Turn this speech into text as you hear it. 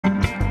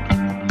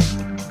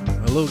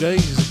Hello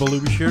guys,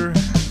 Balubish here.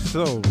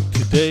 So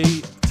today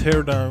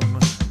Teardown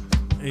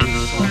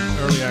is on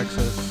early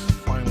access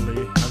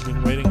finally. I've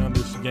been waiting on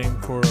this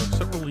game for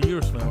several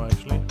years now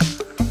actually.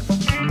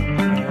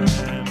 And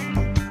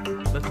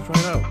let's try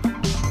it out.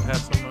 It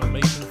has some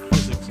amazing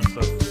physics and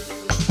stuff.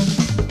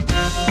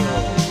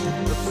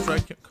 So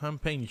let's try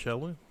campaign,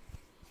 shall we?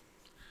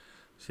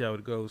 See how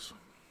it goes.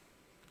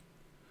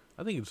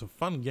 I think it's a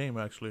fun game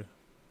actually.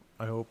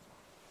 I hope.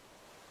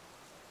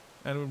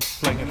 And we're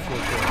playing it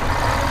 4K.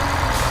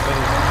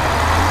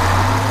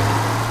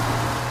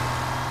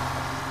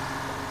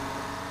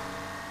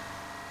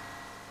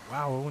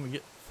 Wow, I want to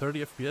get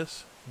 30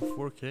 FPS in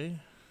 4K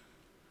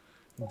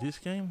in this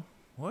game?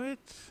 What?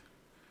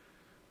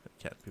 That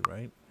can't be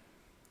right.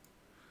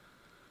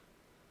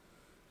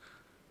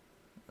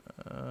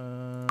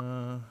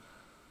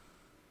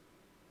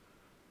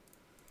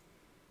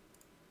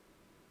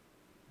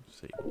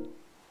 Let's see.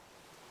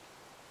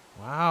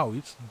 Wow,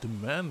 it's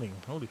demanding.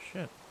 Holy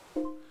shit.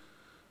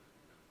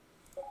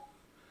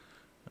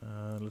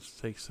 Let's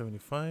take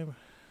 75.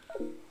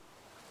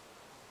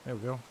 There we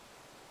go.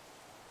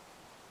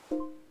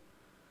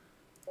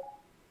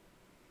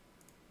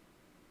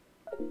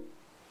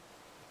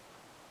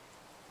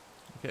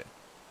 Okay.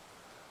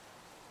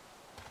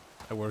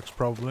 That works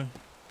probably.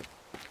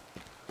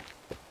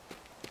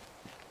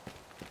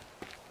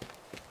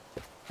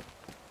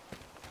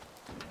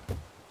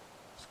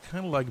 It's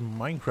kind of like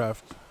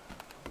Minecraft.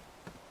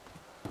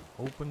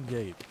 Open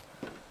gate.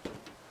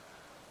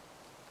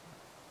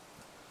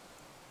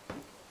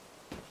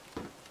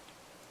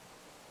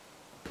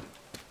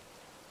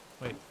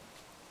 Wait.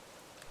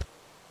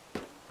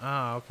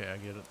 Ah, okay, I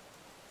get it.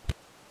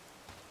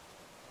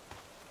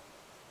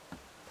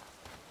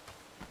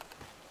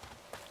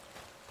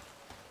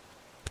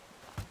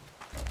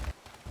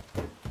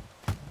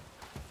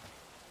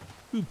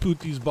 Who put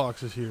these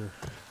boxes here?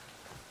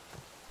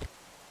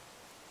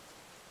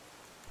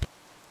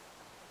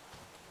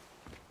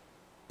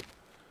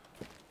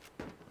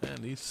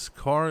 And this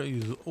car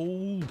is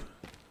old.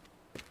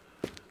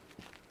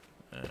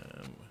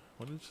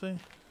 What did it say?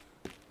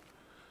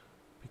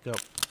 Pick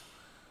up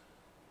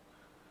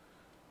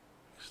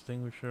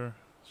extinguisher,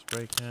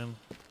 spray can,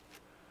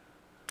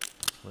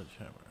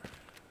 sledgehammer.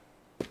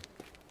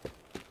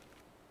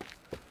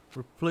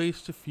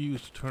 Replace the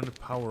fuse to turn the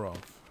power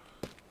off.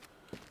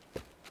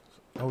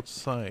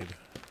 Outside.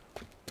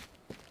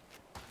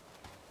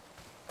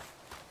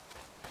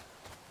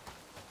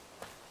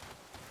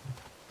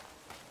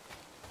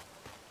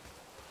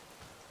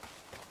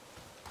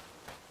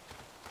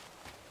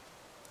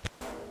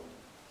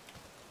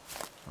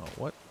 Oh,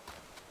 what?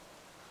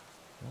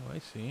 Oh, I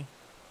see.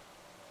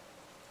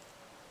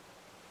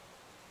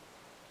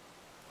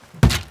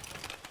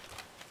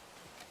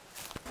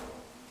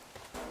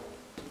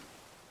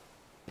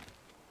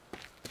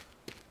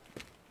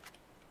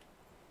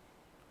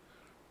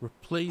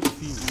 Replace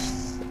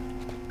fuse.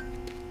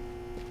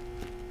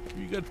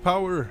 You got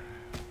power.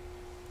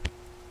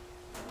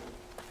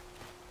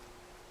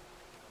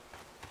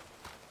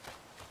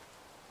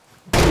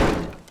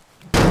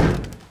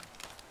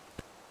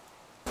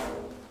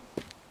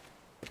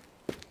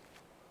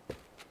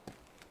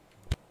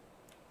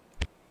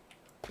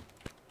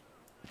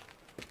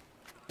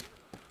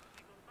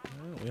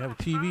 We have a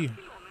TV.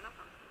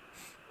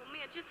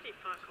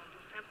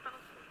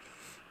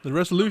 The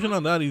resolution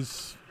on that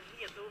is,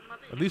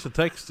 at least the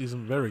text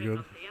isn't very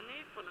good.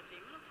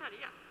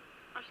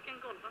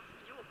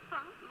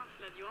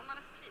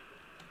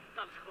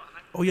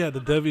 Oh yeah, the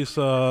dev is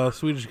a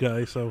Swedish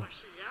guy, so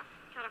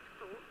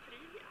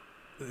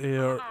they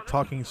are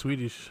talking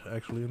Swedish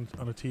actually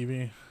on the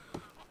TV.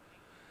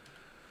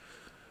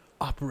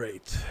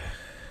 Operate.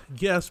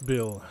 Gas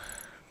bill.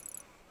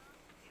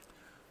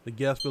 The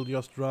gas bill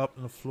just dropped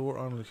on the floor.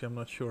 Honestly, I'm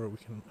not sure we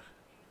can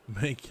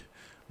make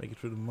it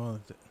through the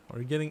month. Are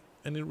you getting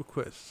any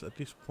requests? At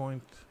this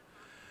point,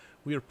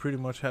 we are pretty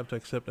much have to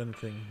accept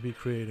anything. Be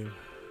creative.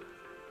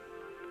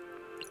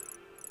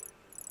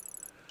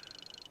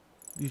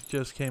 These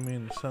just came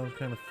in. Sounds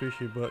kind of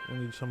fishy, but we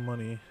need some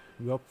money.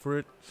 You up for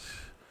it?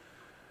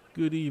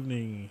 Good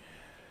evening.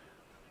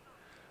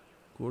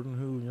 Gordon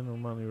who, you know,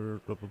 money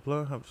or blah blah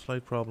blah. Have a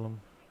slight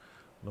problem.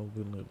 No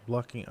building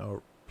blocking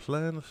our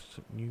plans.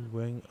 New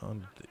wing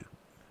on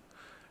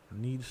the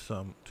need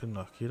some to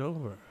knock it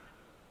over.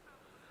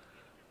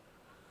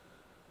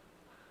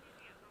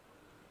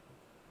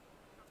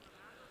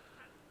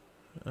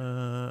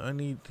 I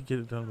need to get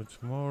it done by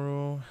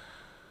tomorrow.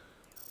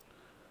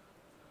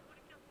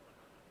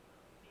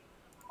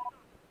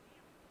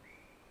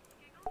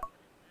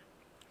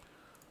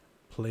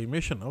 Play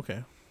mission,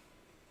 okay.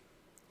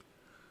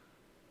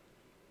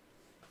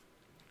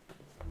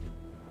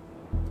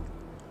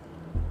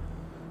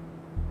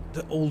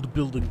 The old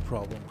building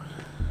problem.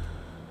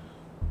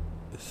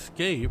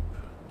 Escape.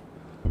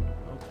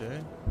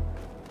 Okay.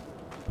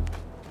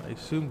 I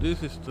assume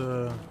this is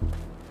the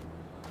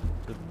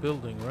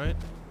building, right?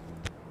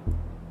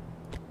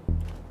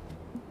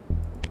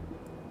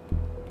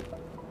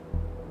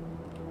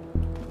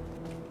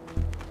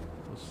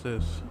 What's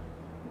this?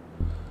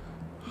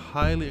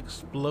 highly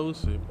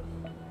explosive.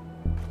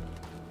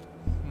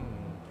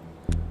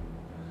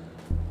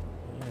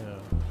 Yeah.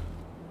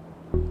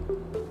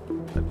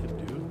 That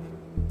could do.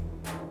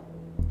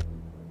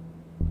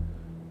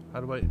 How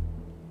do I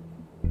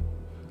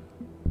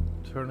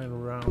turn it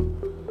around?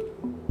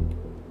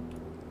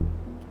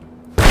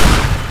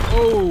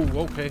 Oh,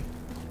 okay.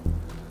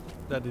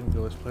 That didn't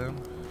go as planned.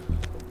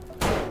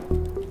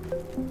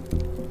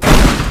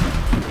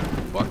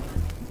 Fuck.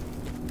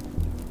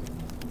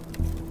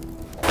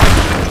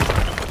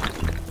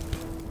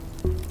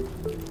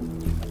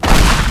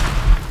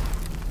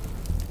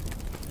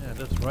 Yeah,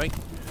 that's right.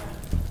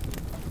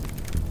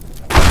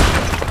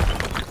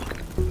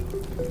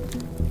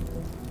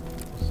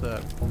 What's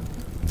that?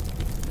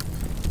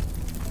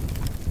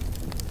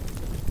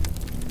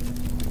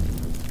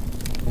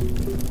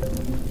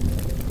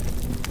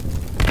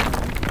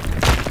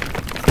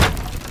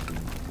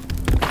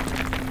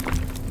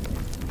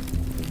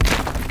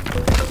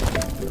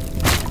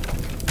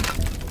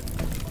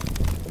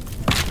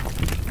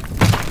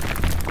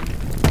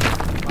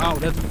 Wow,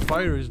 that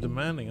fire is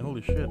demanding.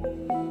 Holy shit.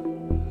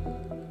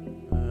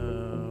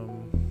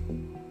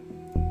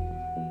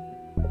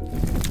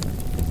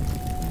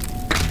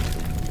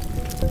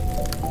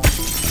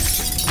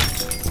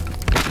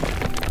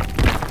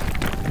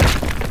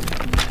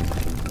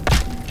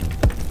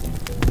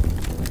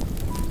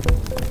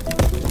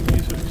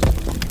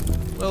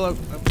 Well, I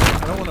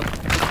don't want to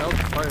put out the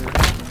fire.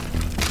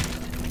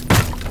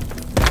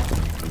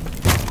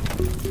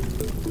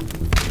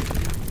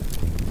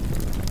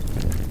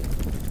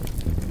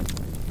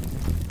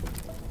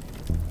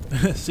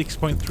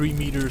 6.3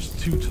 meters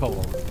too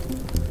tall.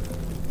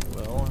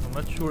 Well, I'm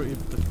not sure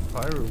if the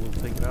fire will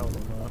take it out or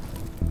not.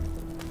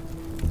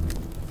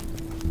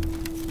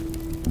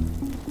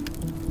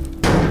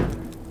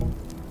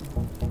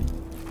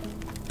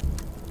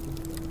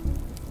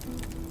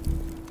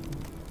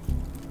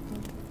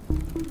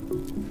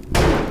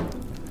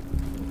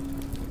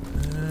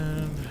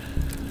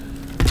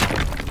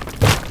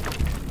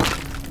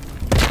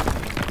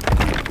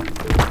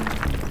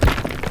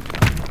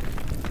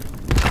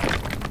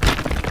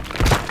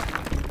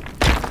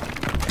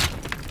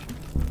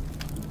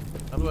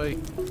 Oh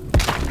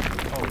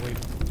wait.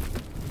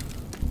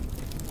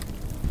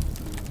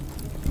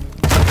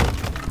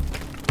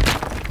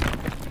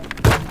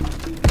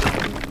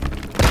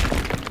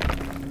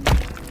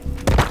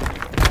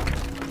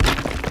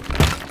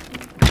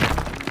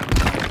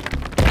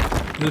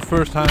 This is the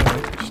first time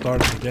I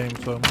started the game,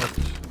 so I'm not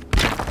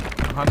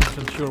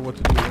 100% sure what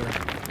to do here.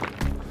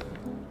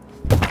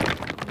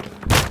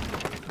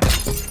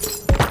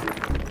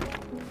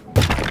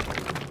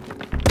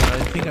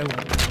 I think I'm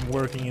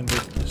working in the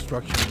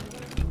destruction.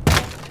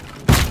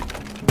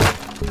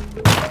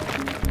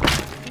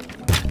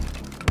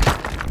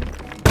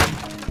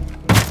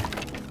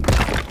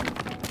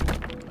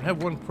 I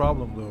have one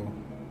problem though.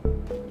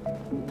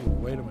 Ooh,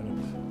 wait a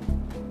minute.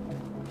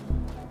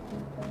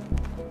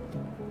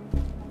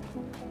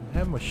 I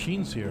have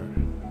machines here.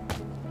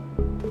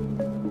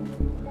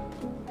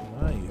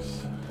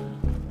 Nice.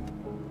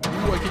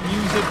 Ooh, I can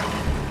use it.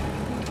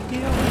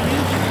 Yeah, I can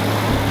use it.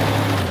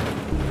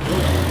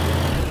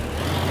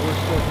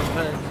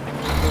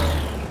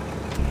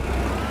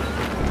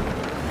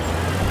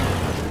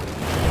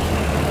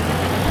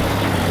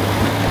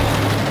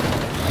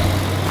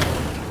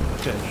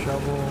 Okay,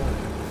 shovel.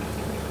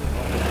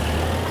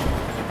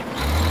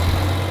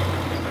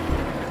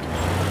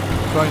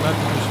 Try not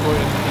to destroy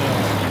anything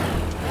else.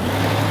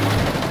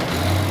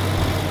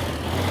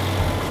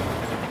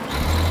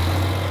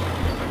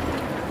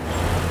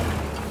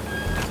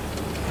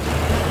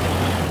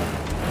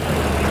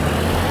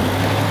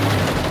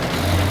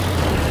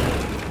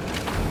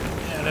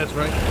 Yeah, that's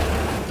right.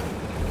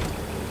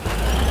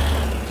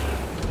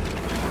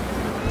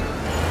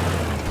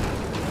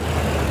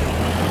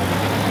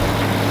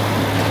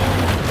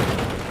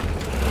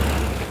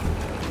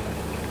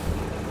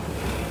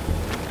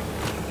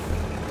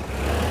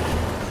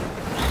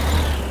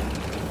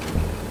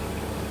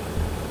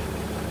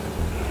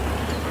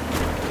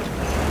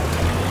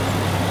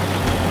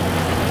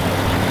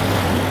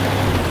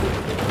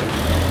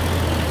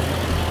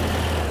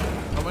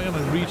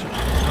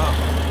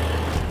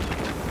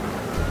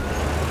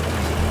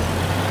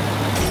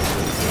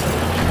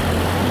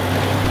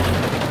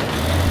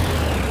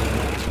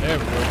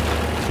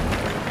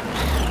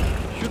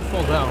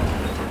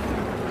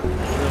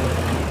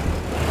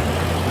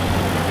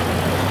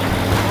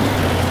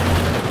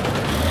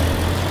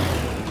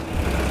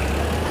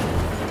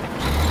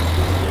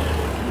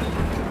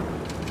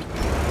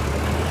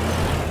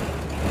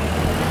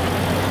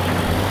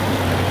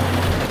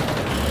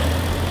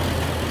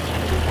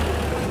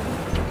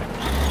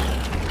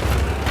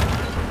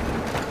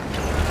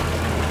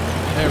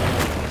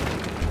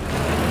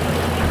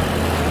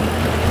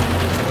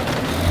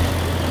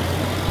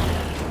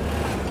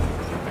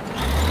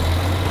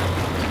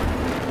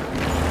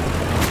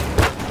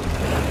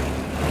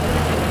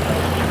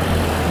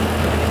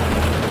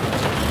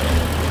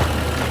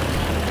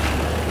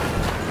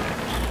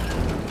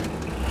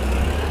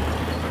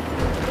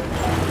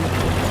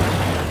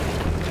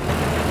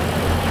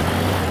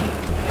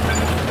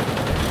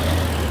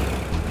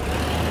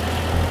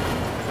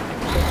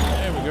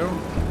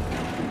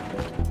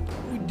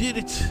 did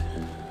it!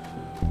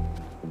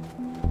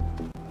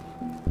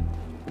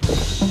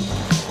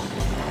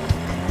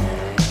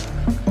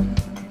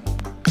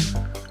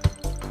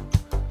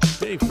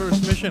 Okay,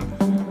 first mission.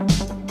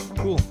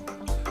 Cool.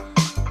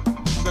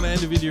 I'm gonna end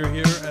the video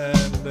here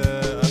and